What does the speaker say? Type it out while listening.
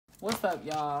What's up,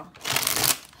 y'all?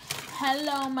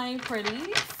 Hello, my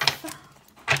pretties.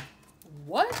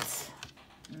 What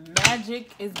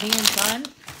magic is being done?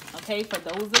 Okay, for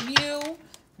those of you,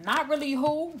 not really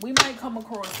who, we might come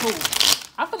across who.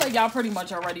 I feel like y'all pretty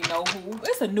much already know who.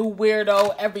 It's a new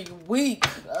weirdo every week,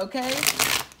 okay?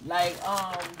 Like,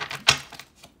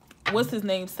 what's his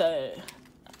name said?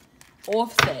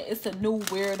 Offset. It's a new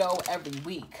weirdo every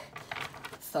week.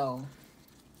 So,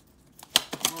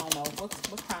 I don't know. What's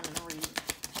trying to read?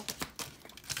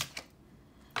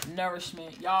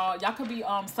 Nourishment. Y'all could be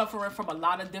suffering from a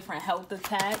lot of different health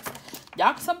attacks.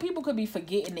 Some people could be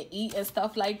forgetting to eat and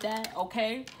stuff like that,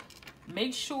 okay?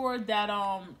 Make sure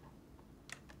that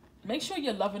make sure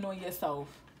you're loving on yourself.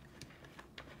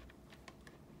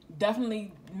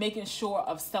 Definitely making sure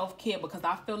of self-care, because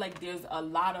I feel like there's a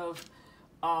lot of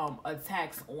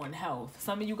attacks on health.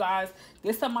 Some of you guys,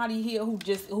 there's somebody here who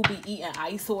be eating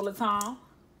ice all the time.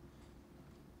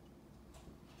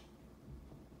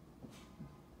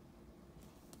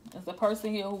 There's a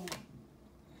person here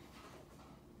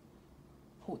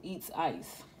who eats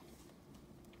ice.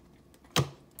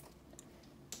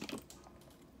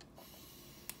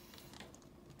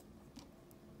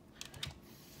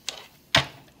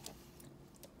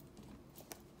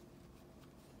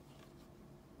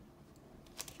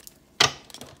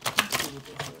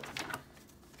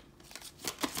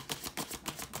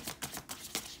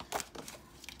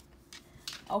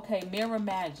 Okay, mirror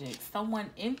magic. Someone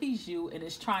envies you and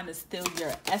is trying to steal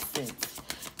your essence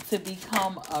to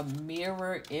become a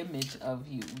mirror image of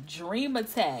you. Dream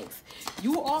attacks.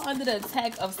 You are under the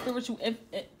attack of spiritual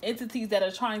entities that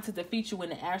are trying to defeat you in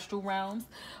the astral realms.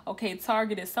 Okay,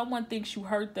 targeted. Someone thinks you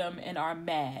hurt them and are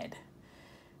mad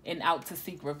and out to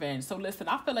seek revenge. So listen,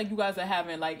 I feel like you guys are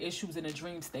having like issues in a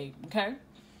dream state, okay?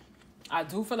 I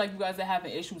do feel like you guys are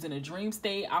having issues in a dream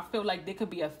state. I feel like there could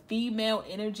be a female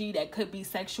energy that could be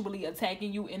sexually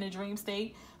attacking you in a dream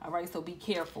state. All right, so be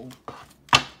careful.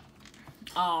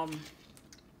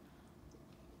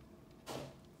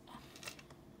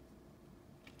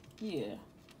 Yeah.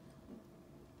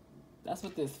 That's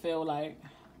what this feel like.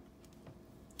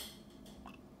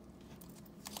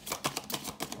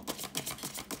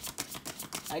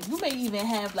 Like, you may even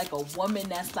have like a woman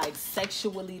that's like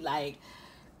sexually like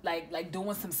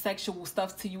doing some sexual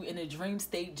stuff to you in a dream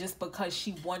state just because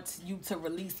she wants you to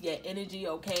release your energy,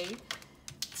 okay,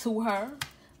 to her.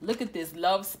 Look at this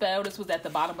love spell. This was at the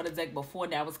bottom of the deck before,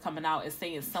 now it's coming out. It's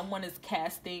saying someone is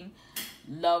casting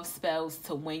love spells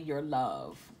to win your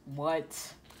love. What?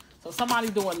 So somebody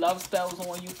doing love spells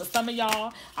on you. For some of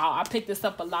y'all, I pick this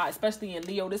up a lot, especially in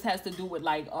Leo. This has to do with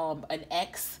like an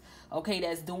ex, okay,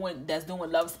 that's doing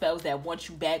love spells that want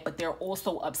you back, but they're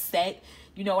also upset.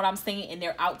 You know what I'm saying? And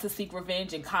they're out to seek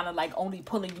revenge and kind of like only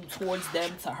pulling you towards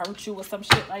them to hurt you or some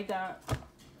shit like that.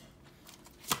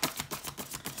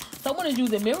 Someone is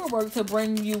using mirror work to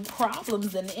bring you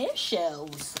problems and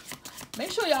issues. Make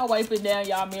sure y'all wiping down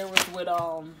y'all mirrors with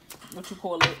what you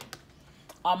call it,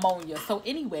 ammonia. So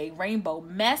anyway, rainbow,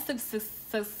 massive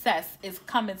success is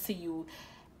coming to you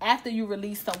after you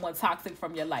release someone toxic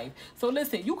from your life. So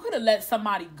listen, you could have let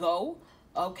somebody go,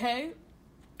 okay,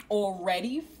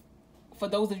 already. For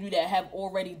those of you that have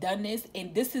already done this,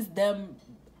 and this is them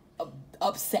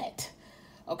upset.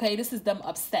 Okay, this is them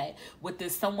upset with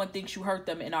this. Someone thinks you hurt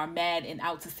them and are mad and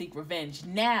out to seek revenge.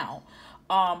 Now,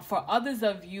 for others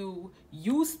of you,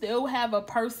 you still have a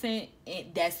person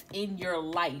that's in your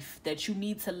life that you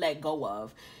need to let go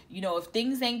of. You know, if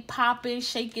things ain't popping,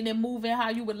 shaking, and moving how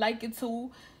you would like it to,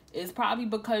 it's probably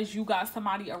because you got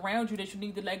somebody around you that you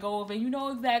need to let go of, and you know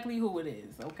exactly who it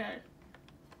is, okay?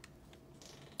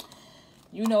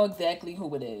 You know exactly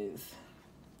who it is.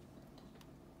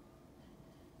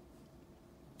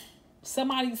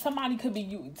 Somebody could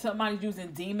be somebody's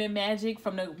using demon magic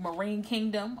from the Marine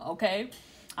Kingdom, okay?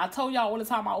 I told y'all all the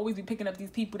time, I always be picking up these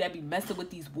people that be messing with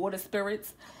these water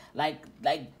spirits. Like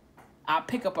I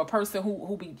pick up a person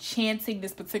who be chanting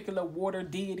this particular water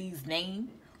deity's name.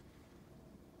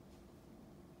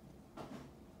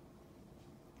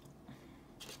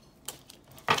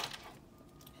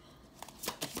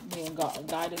 Being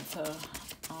guided to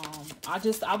I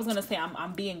was gonna say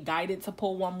I'm being guided to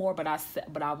pull one more, but I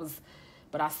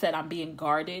said I'm being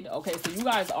guarded. Okay, so you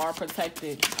guys are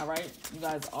protected. All right, you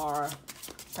guys are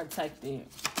protected.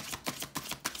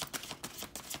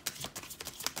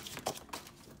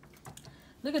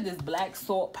 Look at this black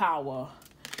salt power.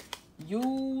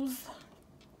 Use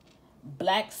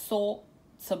black salt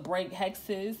to break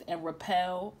hexes and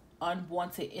repel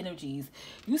unwanted energies.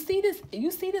 You see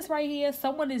this right here?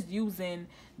 Someone is using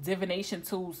divination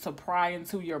tools to pry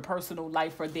into your personal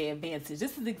life for their advantage.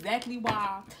 This is exactly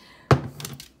why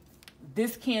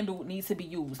this candle needs to be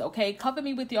used, okay? Cover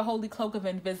me with your holy cloak of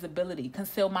invisibility.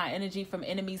 Conceal my energy from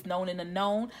enemies known and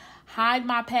unknown. Hide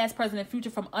my past, present, and future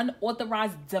from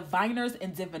unauthorized diviners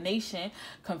and divination.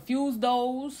 Confuse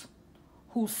those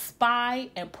who spy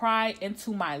and pry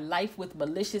into my life with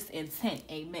malicious intent.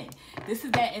 Amen. This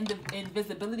is that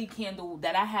invisibility candle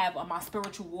that I have on my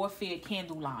spiritual warfare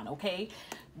candle line, okay?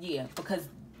 Yeah, because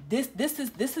this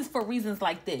is for reasons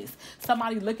like this.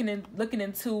 Somebody looking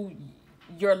into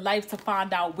your life to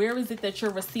find out where is it that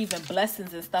you're receiving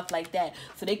blessings and stuff like that,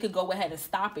 so they could go ahead and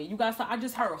stop it. You guys, I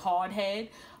just heard hard head.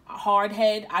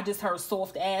 I just heard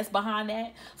soft ass behind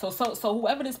that. So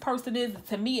whoever this person is,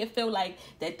 to me it feel like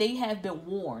that they have been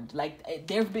warned. Like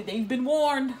they've been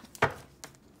warned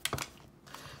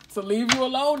to leave you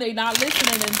alone. They not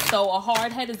listening, and so a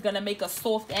hard head is gonna make a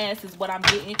soft ass is what I'm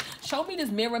getting. Show me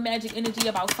this mirror magic energy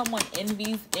about someone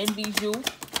envies you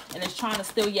and is trying to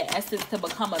steal your essence to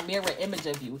become a mirror image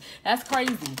of you. That's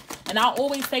crazy. And I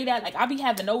always say that, like, I be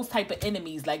having those type of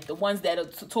enemies, like the ones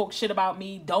that talk shit about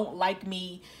me, don't like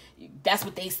me. That's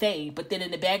what they say. But then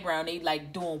in the background, they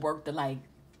like doing work to like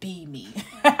be me.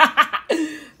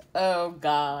 Oh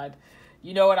God.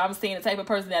 You know what I'm saying? The type of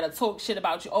person that'll talk shit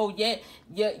about you. Oh yeah,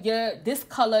 this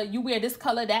color, you wear this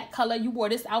color, that color, you wore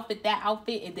this outfit, that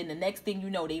outfit, and then the next thing you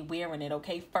know, they wearing it.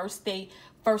 Okay, first they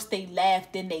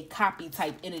laugh, then they copy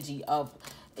type energy of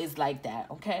is like that.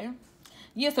 Okay,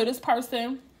 yeah. So this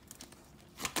person,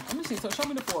 let me see. So show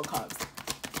me the 4 cups.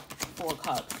 4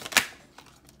 cups.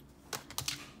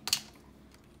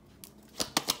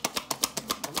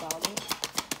 About it.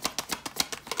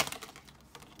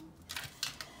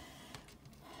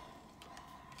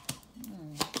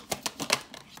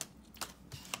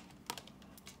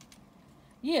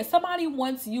 Yeah, somebody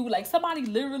wants you, like somebody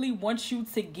literally wants you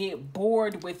to get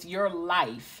bored with your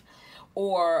life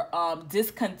or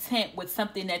discontent with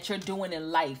something that you're doing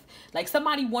in life. Like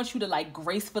somebody wants you to like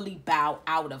gracefully bow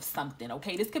out of something.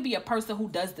 Okay, this could be a person who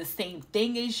does the same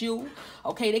thing as you.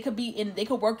 Okay, they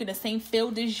could work in the same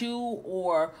field as you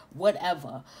or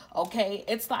whatever. Okay,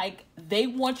 it's like they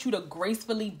want you to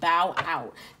gracefully bow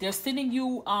out. They're sending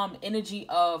you energy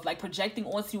of like projecting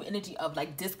onto you energy of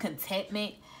like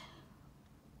discontentment,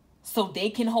 so they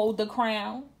can hold the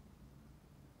crown.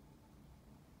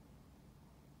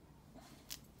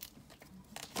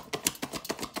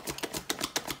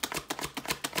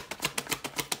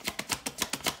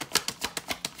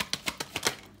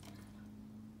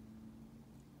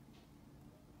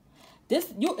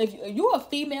 If you're a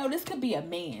female, this could be a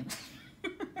man.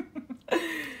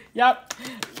 Yep.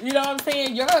 You know what I'm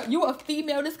saying? You're a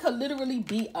female, this could literally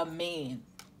be a man.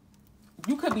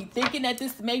 You could be thinking that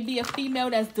this may be a female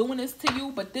that's doing this to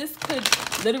you, but this could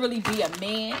literally be a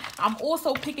man. I'm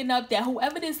also picking up that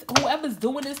whoever's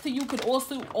doing this to you could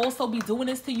also be doing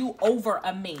this to you over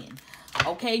a man.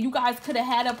 Okay, you guys could have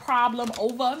had a problem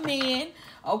over a man.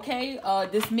 Okay,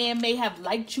 this man may have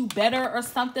liked you better or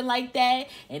something like that,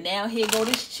 and now here go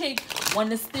this chick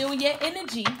wanting to steal your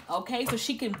energy. Okay, so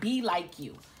she can be like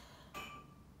you.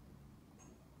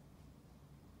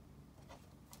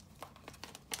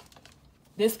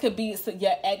 This could be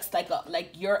your ex, like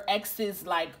your ex's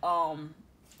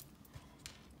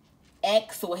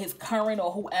ex or his current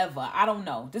or whoever. I don't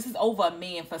know. This is over a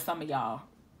man for some of y'all.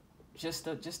 Just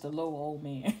a little old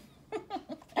man.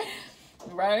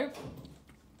 Right?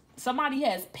 Somebody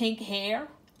has pink hair.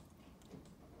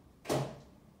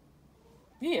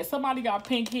 Yeah, somebody got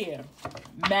pink hair.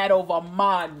 Mad over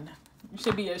man. You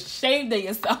should be ashamed of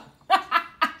yourself.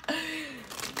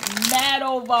 Mad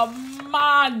over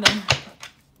man.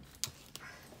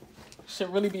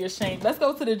 Should really be ashamed. Let's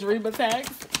go to the dream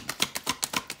attacks.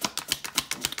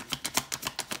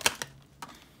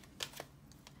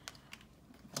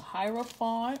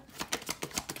 Hierophant.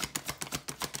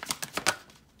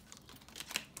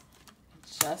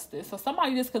 Justice. So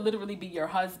somebody, this could literally be your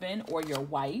husband or your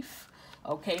wife,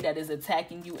 okay, that is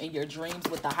attacking you in your dreams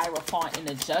with the Hierophant and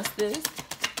the Justice.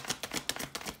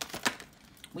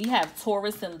 We have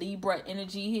Taurus and Libra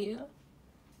energy here.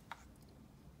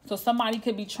 So somebody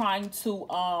could be trying to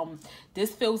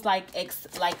this feels like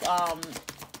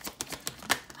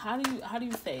how do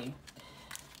you say?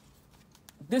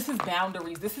 This is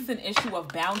boundaries. This is an issue of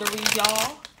boundaries,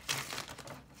 y'all.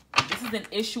 This is an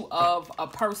issue of a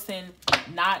person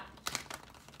not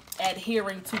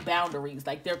adhering to boundaries.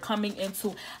 Like they're coming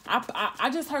into, I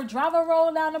just heard driver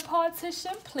roll down the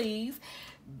partition, please.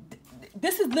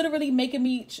 This is literally making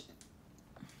me,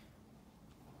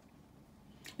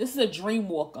 this is a dream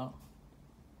walker.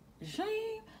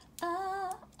 Dream,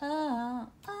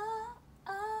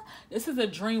 This is a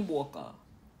dream walker.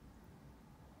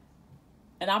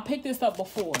 And I picked this up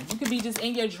before. You could be just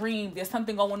in your dream. There's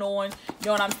something going on. You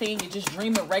know what I'm saying? You're just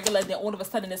dreaming regular. Then all of a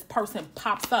sudden, this person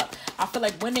pops up. I feel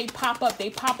like when they pop up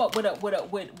with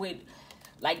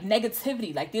like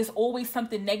negativity. Like there's always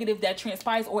something negative that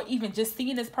transpires, or even just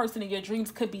seeing this person in your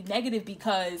dreams could be negative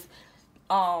because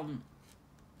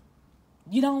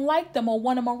you don't like them or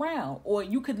want them around, or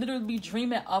you could literally be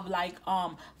dreaming of like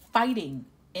fighting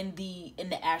in the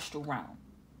astral realm.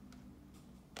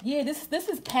 Yeah, this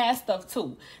is past stuff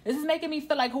too. This is making me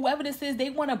feel like whoever this is, they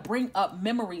want to bring up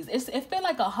memories. It feel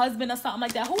like a husband or something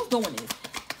like that. Who's doing this?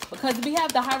 Because we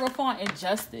have the Hierophant and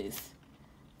Justice.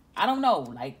 I don't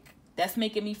know. Like, that's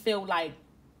making me feel like,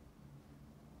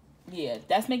 yeah,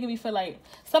 that's making me feel like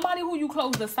somebody who you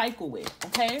close the cycle with,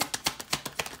 okay?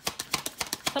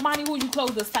 Somebody who you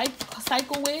close the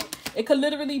cycle with. It could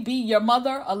literally be your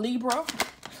mother, a Libra.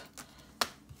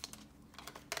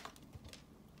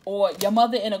 Or your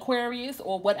mother in Aquarius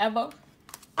or whatever.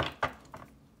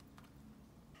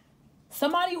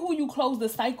 Somebody who you close the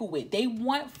cycle with. They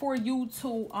want for you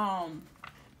to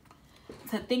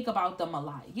think about them a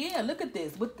lot. Yeah, look at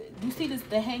this. You see this,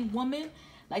 the Hanged Woman?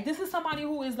 Like, this is somebody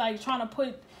who is like trying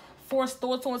to force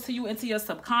thoughts onto you, into your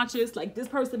subconscious. Like, this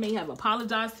person may have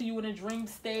apologized to you in a dream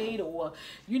state, or,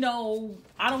 you know,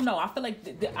 I don't know. I feel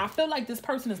like this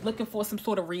person is looking for some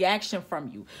sort of reaction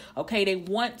from you. Okay, they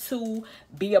want to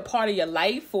be a part of your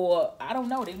life, or I don't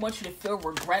know. They want you to feel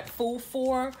regretful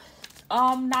for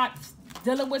not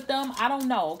dealing with them. I don't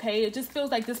know. Okay, it just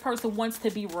feels like this person wants to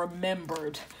be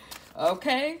remembered.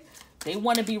 Okay. They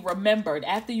want to be remembered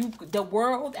after you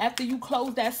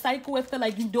close that cycle. It feel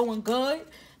like you doing good.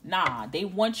 Nah, they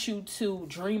want you to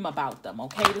dream about them,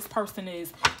 okay? This person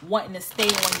is wanting to stay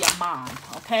on your mind,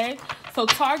 okay? So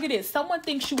target is someone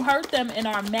thinks you hurt them and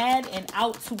are mad and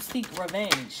out to seek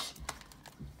revenge.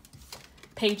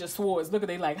 Page of Swords. Look at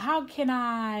they like, how can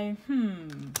I?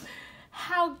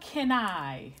 How can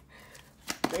I?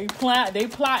 They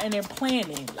plotting and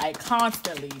planning like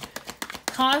constantly.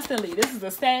 Constantly. This is a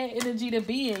sad energy to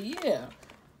be in, yeah.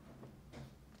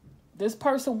 This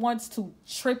person wants to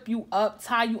trip you up,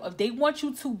 tie you up. They want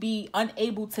you to be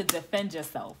unable to defend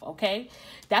yourself, okay?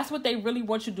 That's what they really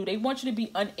want you to do. They want you to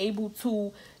be unable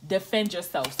to defend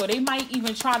yourself. So they might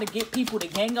even try to get people to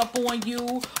gang up on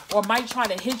you, or might try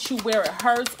to hit you where it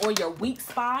hurts or your weak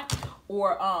spot,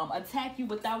 or attack you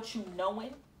without you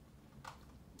knowing.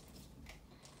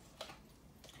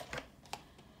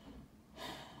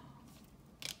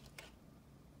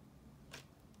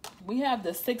 We have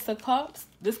the Six of Cups.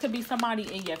 This could be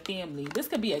somebody in your family. This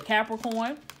could be a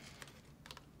Capricorn.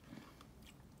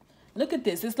 Look at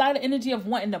this. It's like the energy of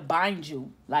wanting to bind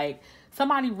you. Like,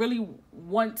 somebody really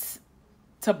wants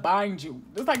to bind you.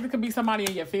 It's like there could be somebody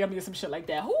in your family or some shit like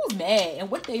that. Who's mad and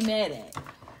what they mad at?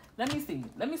 Let me see.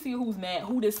 Let me see who's mad.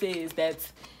 Who this is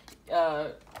that's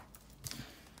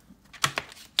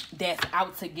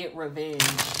out to get revenge.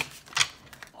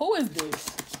 Who is this?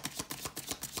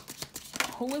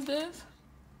 Who is this?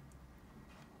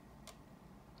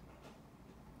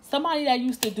 Somebody that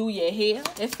used to do your hair.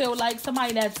 It feel like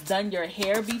somebody that's done your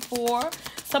hair before.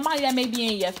 Somebody that may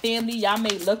be in your family. Y'all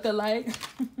may look alike.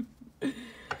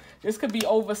 This could be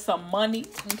over some money.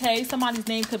 Okay. Somebody's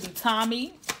name could be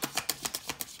Tommy.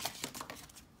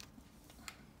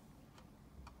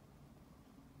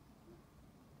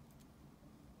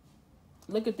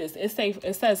 Look at this.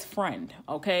 It says friend.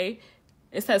 Okay.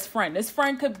 It says friend. This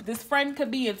friend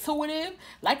could be intuitive.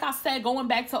 Like I said, going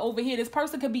back to over here, this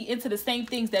person could be into the same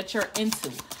things that you're into.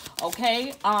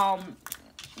 Okay?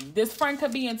 This friend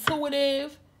could be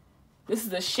intuitive. This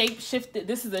is a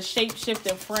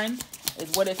shape-shifting friend,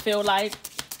 is what it feel like.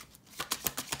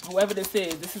 Whoever this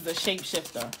is a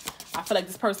shapeshifter. I feel like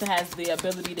this person has the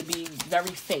ability to be very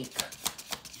fake.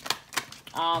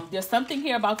 There's something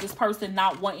here about this person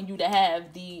not wanting you to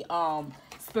have the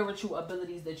spiritual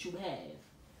abilities that you have.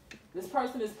 This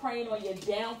person is preying on your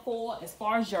downfall as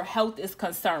far as your health is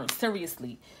concerned.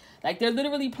 Seriously. Like, they're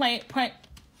literally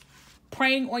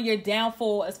preying on your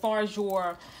downfall as far as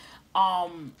your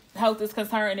health is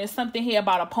concerned. And there's something here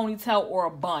about a ponytail or a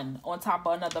bun on top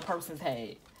of another person's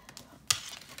head.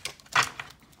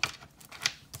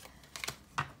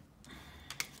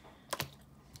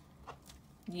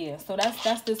 Yeah, so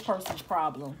that's this person's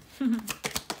problem.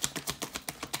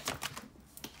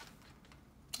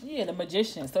 Yeah, the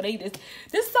Magician. So this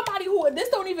is somebody who, this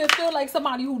don't even feel like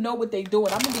somebody who know what they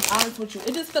doing. I'm gonna be honest with you.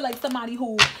 It just feel like somebody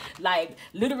who like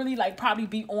literally like probably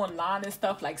be online and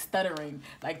stuff, like stuttering.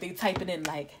 Like they typing in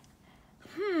like,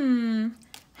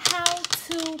 how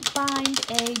to bind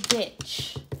a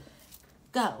bitch.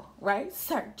 Go, right?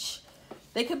 Search.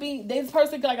 They could be, this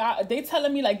person, like, they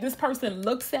telling me, like, this person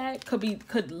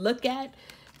could look at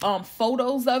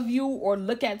photos of you, or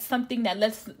look at something that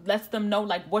lets them know,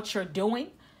 like, what you're doing.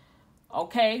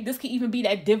 Okay? This could even be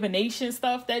that divination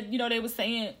stuff that, you know, they were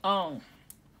saying,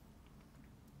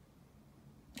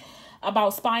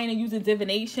 about spying and using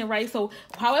divination, right? So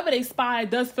however they spy, it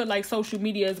does feel like social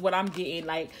media is what I'm getting.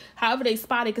 Like, however they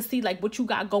spy, they can see, like, what you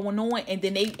got going on, and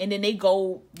then they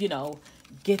go, you know,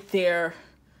 get their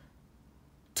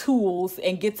tools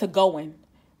and get to going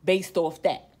based off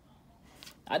that.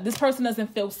 This person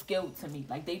doesn't feel skilled to me.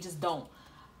 Like, they just don't.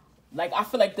 Like, I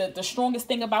feel like the strongest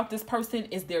thing about this person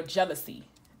is their jealousy.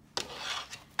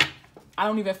 I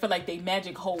don't even feel like they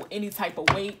magic hold any type of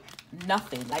weight.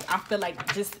 Nothing. Like, I feel like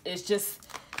it's just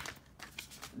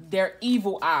their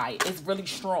evil eye is really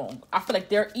strong. I feel like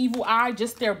their evil eye,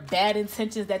 just their bad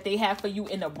intentions that they have for you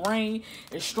in the brain,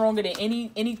 is stronger than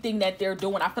anything that they're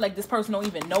doing. I feel like this person don't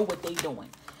even know what they're doing.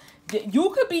 You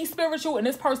could be spiritual, and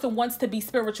this person wants to be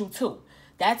spiritual too.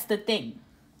 That's the thing.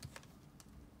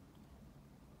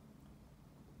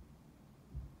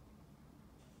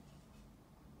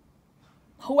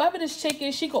 Whoever this chick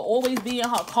is, she could always be in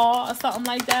her car or something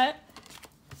like that.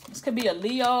 This could be a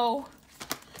Leo,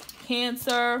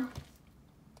 Cancer.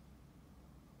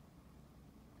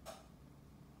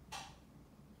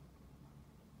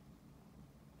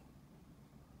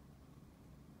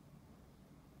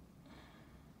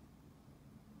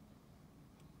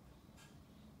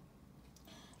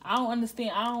 I don't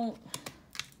understand.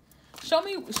 Show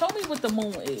me what the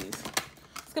moon is.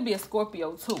 This could be a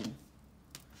Scorpio too.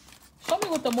 Show me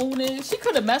what the moon is. She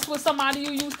could have messed with somebody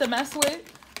you used to mess with.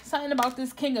 Something about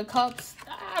this King of Cups.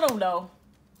 I don't know.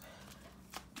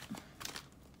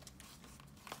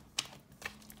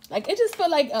 Like, it just feel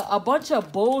like a bunch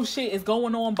of bullshit is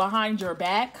going on behind your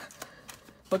back,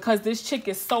 because this chick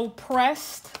is so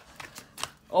pressed,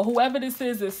 or whoever this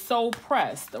is so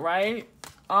pressed, right?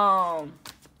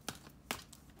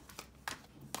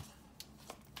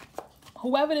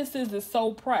 Whoever this is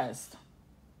so pressed.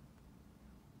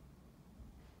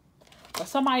 Or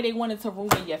somebody they wanted to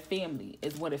ruin your family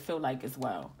is what it feel like as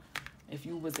well. If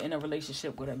you was in a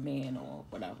relationship with a man or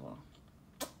whatever.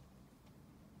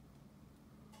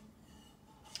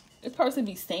 This person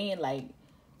be saying, like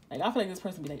I feel like this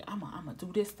person be like, I'm gonna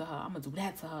do this to her, I'm gonna do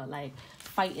that to her, like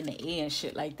fight in the air and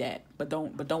shit like that. But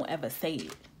don't ever say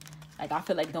it. Like, I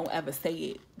feel like don't ever say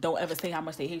it. Don't ever say how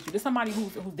much they hate you. There's somebody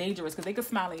who's dangerous, because they can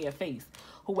smile in your face.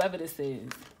 Whoever this is.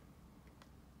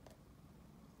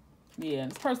 Yeah,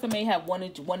 this person may have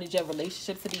wanted your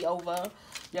relationship to be over,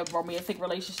 your romantic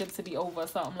relationship to be over,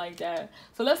 something like that.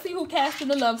 So let's see who casting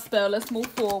the love spell. Let's move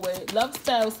forward. Love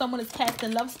spells. Someone is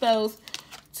casting love spells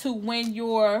to win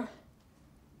your...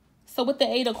 So with the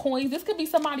 8 of coins, this could be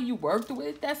somebody you worked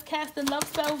with that's casting love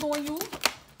spells on you.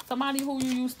 Somebody who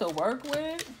you used to work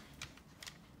with.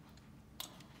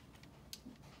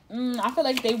 I feel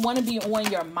like they want to be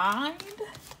on your mind.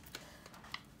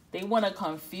 They want to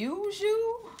confuse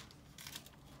you.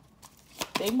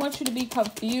 They want you to be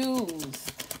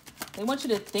confused. They want you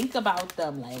to think about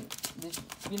them, like,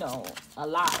 you know, a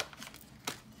lot.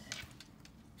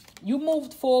 You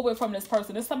moved forward from this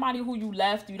person. There's somebody who you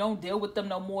left. You don't deal with them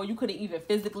no more. You could have even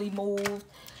physically moved.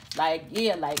 Like,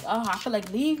 yeah, like, oh, I feel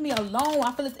like leave me alone.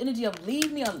 I feel this energy of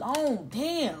leave me alone.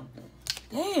 Damn.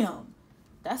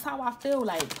 That's how I feel.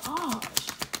 Like, gosh.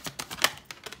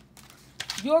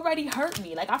 You already hurt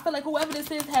me. Like, I feel like whoever this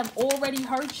is have already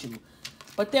hurt you.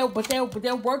 But they're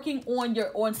working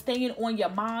on staying on your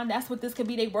mind. That's what this could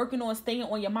be. They working on staying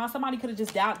on your mind. Somebody could have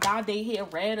just dyed their hair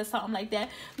red or something like that.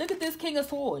 Look at this King of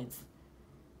Swords.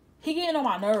 He getting on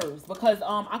my nerves because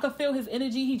I could feel his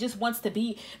energy. He just wants to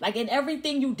be like in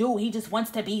everything you do. He just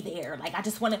wants to be there. Like, I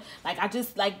just want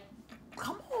to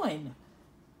come on.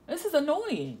 This is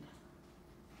annoying.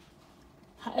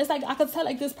 It's like I could tell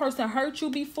like this person hurt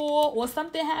you before or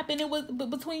something happened. It was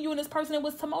between you and this person. It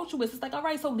was tumultuous. It's like, all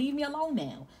right, so leave me alone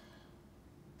now.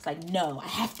 It's like, no, I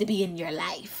have to be in your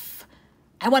life.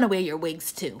 I want to wear your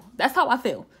wigs too. That's how I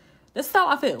feel. This is how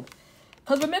I feel.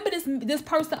 Because remember this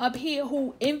person up here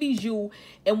who envies you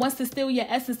and wants to steal your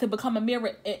essence to become a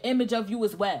mirror image of you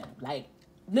as well. Like,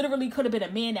 literally could have been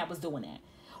a man that was doing that.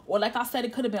 Or like I said,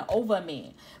 it could have been over a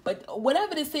man. But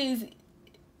whatever this is,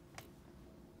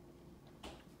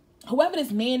 whoever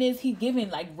this man is, he's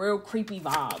giving like real creepy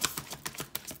vibes.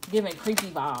 Giving creepy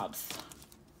vibes.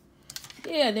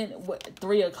 Yeah, and then what,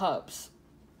 3 of Cups.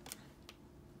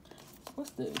 What's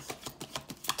this?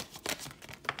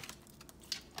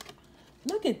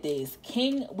 Look at this.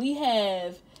 We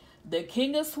have the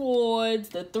King of Swords,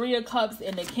 the 3 of Cups,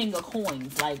 and the King of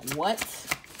Coins. Like, what?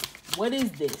 What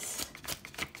is this?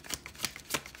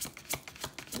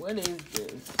 What is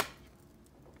this?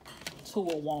 Two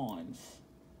of Wands.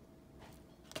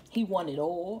 He wanted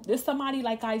all. There's somebody,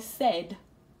 like I said,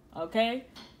 okay?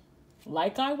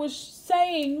 Like I was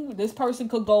saying, this person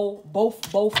could go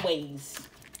both ways.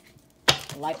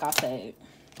 Like I said.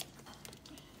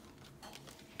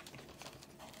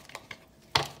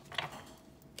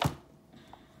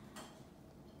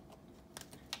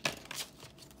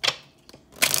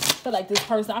 I feel like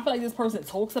this person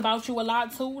talks about you a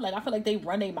lot too. Like, I feel like they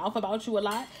run their mouth about you a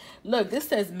lot. Look, this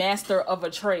says master of a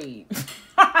trade.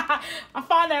 I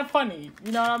find that funny.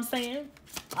 You know what I'm saying?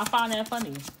 I find that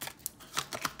funny.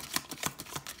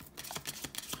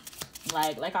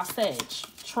 Like I said,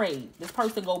 trade. This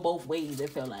person go both ways, it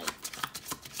feel like.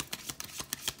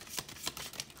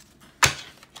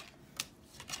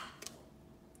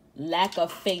 Lack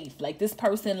of faith. Like, this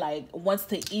person, like, wants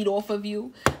to eat off of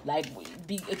you. Like,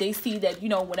 they see that, you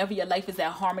know, whenever your life is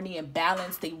at harmony and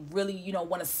balance, they really, you know,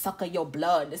 want to suck your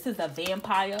blood. This is a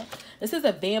vampire. This is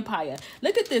a vampire.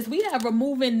 Look at this. We have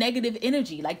removing negative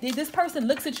energy. Like, this person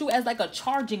looks at you as like a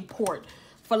charging port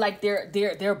for like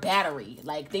their battery.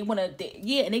 Like, they want to,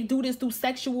 yeah, and they do this through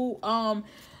sexual,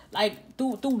 like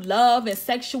through love and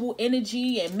sexual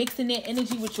energy and mixing their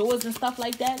energy with yours and stuff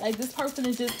like that. Like, this person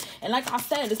is just, and like I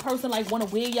said, this person like want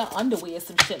to wear your underwear,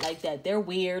 some shit like that. They're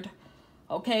weird.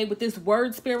 Okay, with this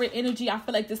word spirit energy, I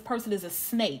feel like this person is a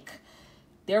snake.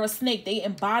 They're a snake. They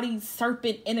embody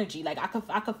serpent energy. Like, I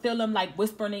could feel them like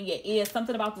whispering in your ear,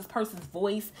 something about this person's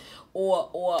voice,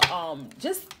 or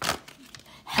just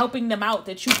helping them out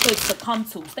that you could succumb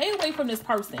to. Stay away from this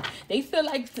person. They feel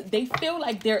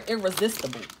like they're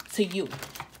irresistible to you.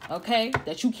 Okay,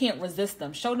 that you can't resist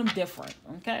them. Show them different.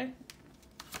 Okay, you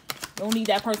don't need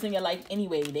that person in your life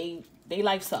anyway. They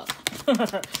life suck.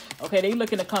 Okay, they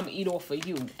looking to come eat off of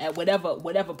you at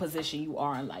whatever position you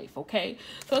are in life. Okay,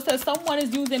 so it says someone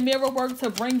is using mirror work to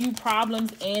bring you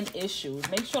problems and issues.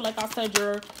 Make sure, like I said,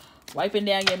 you're wiping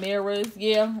down your mirrors.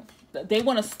 Yeah, they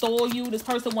want to stall you. This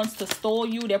person wants to stall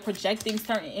you. They're projecting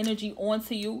certain energy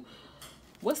onto you.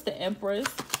 What's the Empress?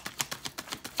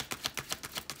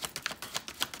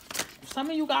 Some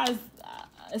of you guys,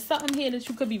 it's something here that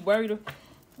you could be worried of.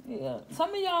 Yeah,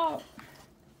 some of y'all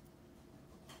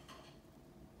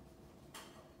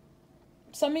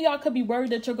could be worried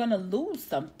that you're going to lose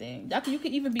something. You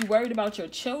could even be worried about your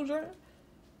children.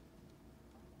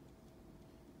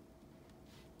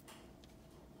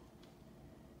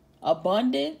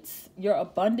 Abundance, your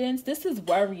abundance. This is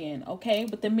worrying, okay?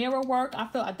 But the mirror work, I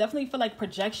definitely feel like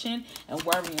projection and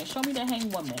worrying. Show me the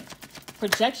Hanged Woman.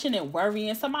 Projection and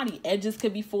worrying. Somebody's edges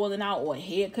could be falling out, or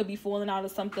head could be falling out, or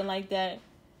something like that.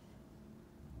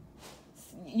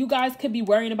 You guys could be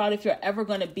worrying about if you're ever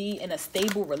going to be in a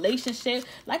stable relationship.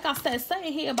 Like I said,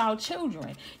 something here about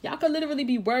children. Y'all could literally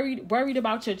be worried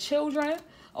about your children,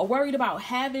 or worried about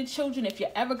having children, if you're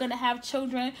ever going to have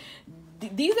children.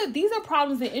 These are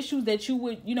problems and issues that you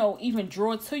would, you know, even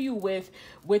draw to you with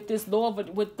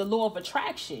the law of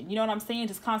attraction. You know what I'm saying?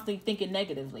 Just constantly thinking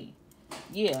negatively.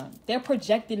 Yeah, they're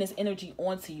projecting this energy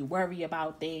onto you. Worry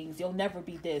about things. You'll never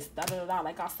be this. Da da da da.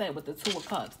 Like I said, with the Two of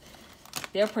Cups.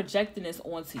 They're projecting this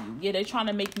onto you. Yeah, they're trying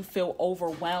to make you feel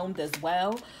overwhelmed as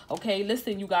well. Okay,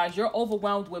 listen, you guys, you're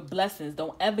overwhelmed with blessings.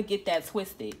 Don't ever get that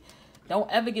twisted. Don't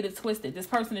ever get it twisted. This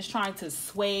person is trying to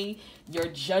sway your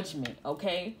judgment,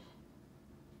 okay?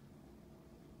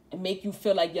 And make you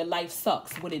feel like your life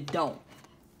sucks when it don't.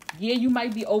 Yeah, you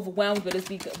might be overwhelmed, but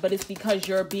it's because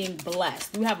you're being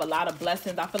blessed. You have a lot of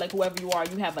blessings. I feel like whoever you are,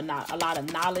 you have a lot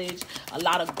of knowledge, a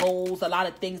lot of goals, a lot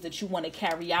of things that you want to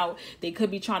carry out. They could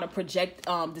be trying to project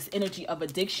this energy of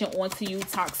addiction onto you,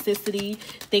 toxicity,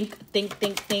 think,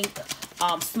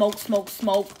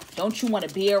 smoke. Don't you want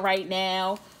to beer right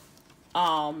now?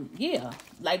 Yeah,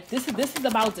 like this is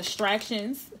about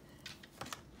distractions.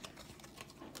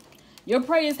 Your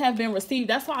prayers have been received.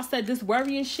 That's why I said this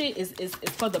worrying shit is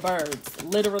for the birds.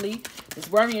 Literally, this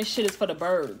worrying shit is for the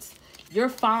birds. You're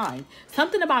fine.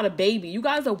 Something about a baby. You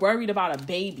guys are worried about a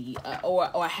baby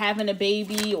or having a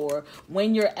baby, or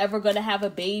when you're ever going to have a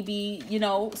baby, you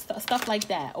know, stuff like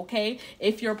that. Okay.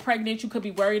 If you're pregnant, you could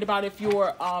be worried about if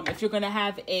you're going to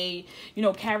have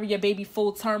carry your baby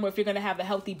full term, or if you're going to have a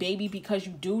healthy baby, because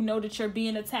you do know that you're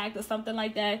being attacked or something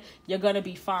like that. You're going to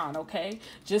be fine. Okay.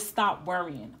 Just stop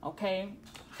worrying. Okay.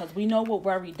 Because we know what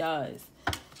worry does.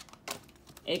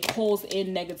 It calls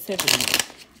in negativity.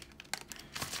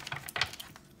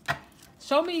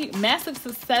 Show me massive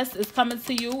success is coming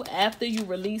to you after you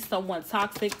release someone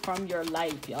toxic from your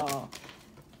life, y'all.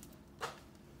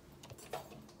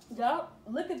 Yup,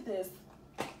 look at this.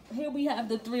 Here we have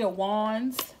the Three of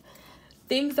Wands.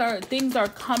 Things are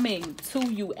coming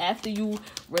to you after you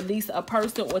release a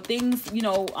person or things, you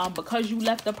know, because you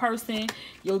left the person,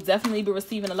 you'll definitely be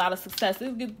receiving a lot of success.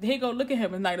 Here go, look at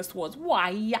him in Knight of Swords. Why,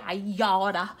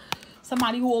 yada.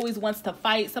 Somebody who always wants to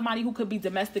fight. Somebody who could be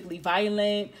domestically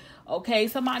violent. Okay,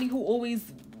 somebody who always,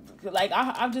 like,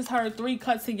 I've just heard 3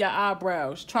 cuts in your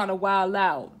eyebrows, trying to wild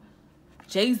out.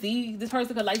 Jay-Z, this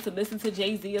person could like to listen to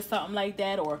Jay-Z or something like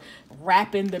that, or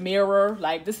rap in the mirror.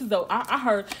 Like, this is I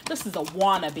heard this is a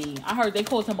wannabe. I heard they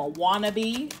called him a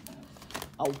wannabe.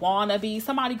 A wannabe.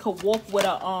 Somebody could walk with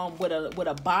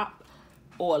a bop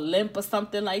or a limp or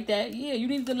something like that. Yeah, you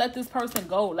need to let this person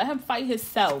go. Let him fight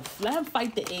himself. Let him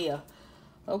fight the air.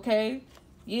 Okay?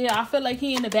 Yeah, I feel like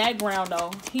he in the background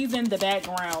though. He's in the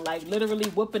background, like literally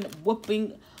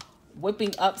whipping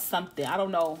up something. I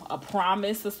don't know, a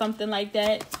promise or something like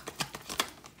that.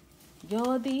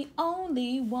 You're the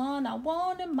only one I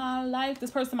want in my life.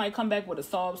 This person might come back with a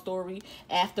sob story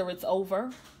after it's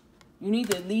over. You need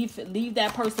to leave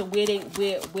that person where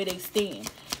they stand.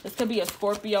 This could be a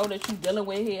Scorpio that you're dealing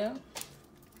with here.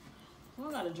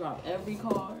 I gotta drop every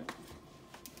card.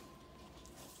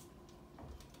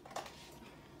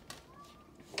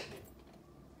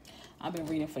 I've been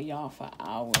reading for y'all for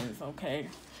hours, okay?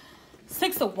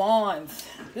 6 of Wands.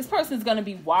 This person's going to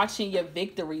be watching your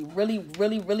victory. Really,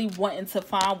 really, really wanting to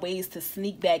find ways to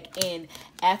sneak back in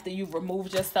after you've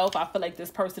removed yourself. I feel like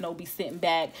this person will be sitting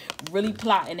back, really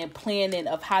plotting and planning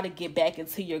of how to get back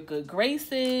into your good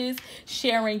graces,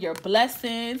 sharing your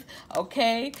blessings,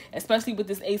 okay? Especially with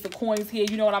this Ace of Coins here.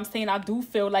 You know what I'm saying? I do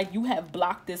feel like you have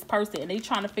blocked this person and they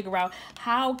trying to figure out,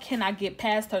 how can I get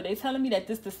past her? They telling me that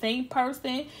this the same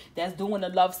person that's doing the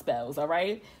love spells, all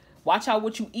right? Watch out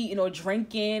what you eating or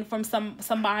drinking from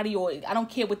somebody, or I don't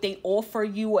care what they offer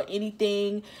you or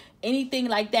anything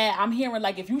like that. I'm hearing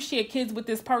like if you share kids with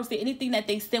this person, anything that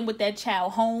they send with that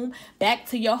child home, back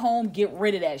to your home, get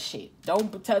rid of that shit.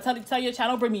 Don't tell your child,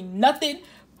 don't bring me nothing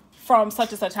from such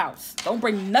and such house. Don't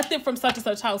bring nothing from such and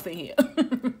such house in here.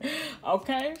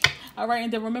 Okay? All right,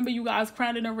 and then remember, you guys,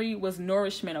 crown in the read was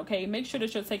nourishment, okay? Make sure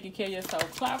that you're taking care of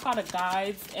yourself. Clarify the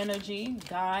guides energy.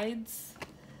 Guides.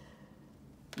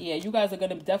 Yeah, you guys are going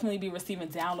to definitely be receiving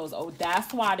downloads. Oh,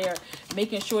 that's why they're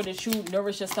making sure that you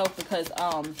nourish yourself, because,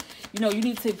 you know, you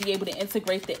need to be able to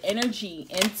integrate the energy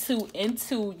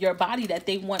into your body that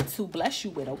they want to bless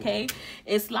you with, okay?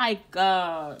 It's like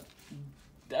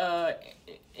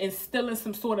instilling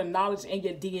some sort of knowledge in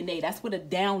your DNA. That's what a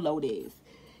download is.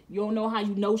 You don't know how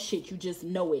you know shit. You just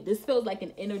know it. This feels like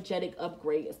an energetic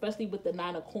upgrade, especially with the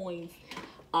 9 of Coins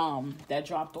that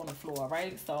dropped on the floor,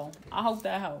 right? So I hope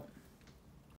that helped.